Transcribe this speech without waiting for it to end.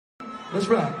Let's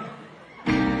rock.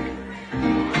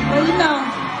 Well, you know,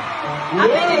 I've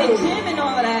been in the gym and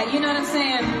all of that, you know what I'm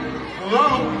saying?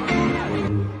 Hello?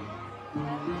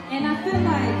 And I feel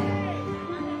like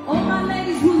all my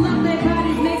ladies who love their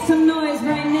bodies make some noise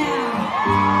right now.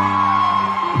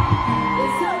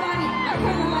 There's somebody, I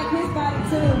kind of like his body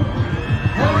too.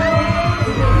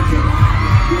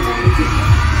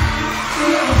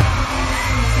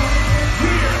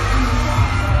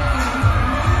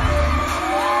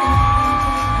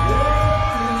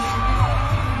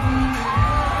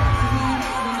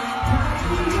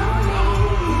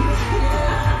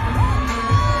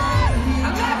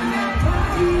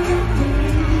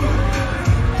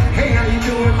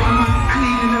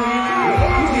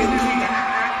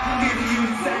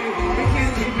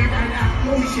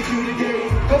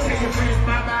 Go tell your friends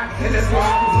bye-bye, and let's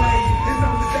rock and play. There's no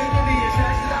mistake in the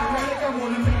attraction, ironic. I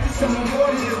wanna make this summer more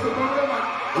than just a bump of my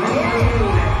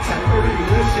type of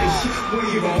relationship where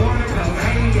you gon' wanna come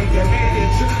hang and you're mad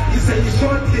at you. You say you're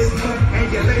short this month and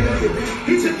you later you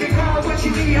he took your car, what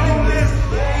you need on this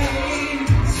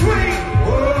swing.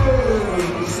 Whoa,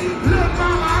 look,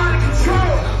 mama, out of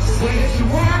control. The way that you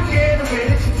walking, the way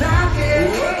that you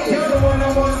talking, you're the one I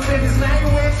wanna spend this night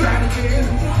with, try to get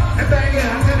and bang it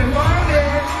out to the morning.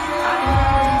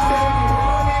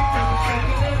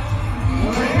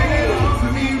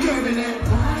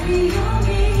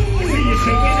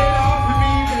 Shaking it off for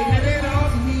me, baking it off.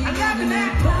 I'm loving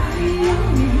that body on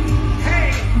me.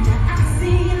 Hey, I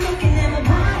see you looking at my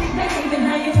body, baby.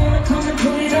 Now you wanna come and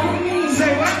put it on me.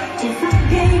 Say what? If I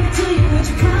gave it to you, would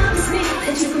you promise me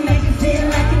that you can make it feel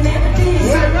like you never did?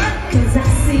 Say what? 'Cause I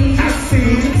see you,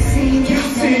 you see, you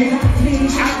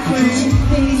please,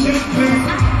 you please.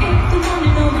 I ain't the one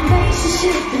in no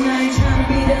relationship, and I ain't trying to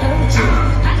be the other chick.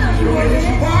 I love you the way that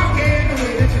you walking, the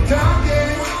way that you talking.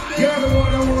 You're the one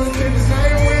I want to spend this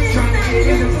night with, trying to get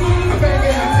in the mood. I bang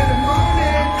it out to the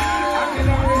morning. I can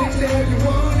already tell you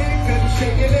want it, 'cause you're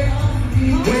shaking it,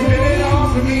 waving it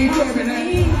off for me, grabbing it.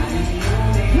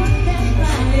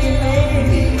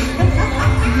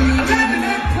 I'm loving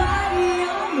that body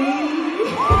on me.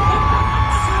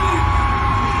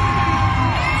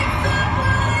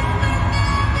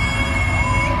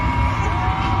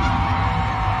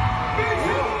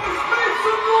 Make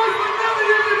some noise for Nelly,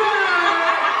 everybody!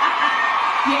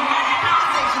 Yeah, had that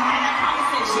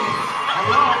conversation.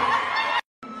 Hello?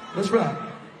 Let's rock.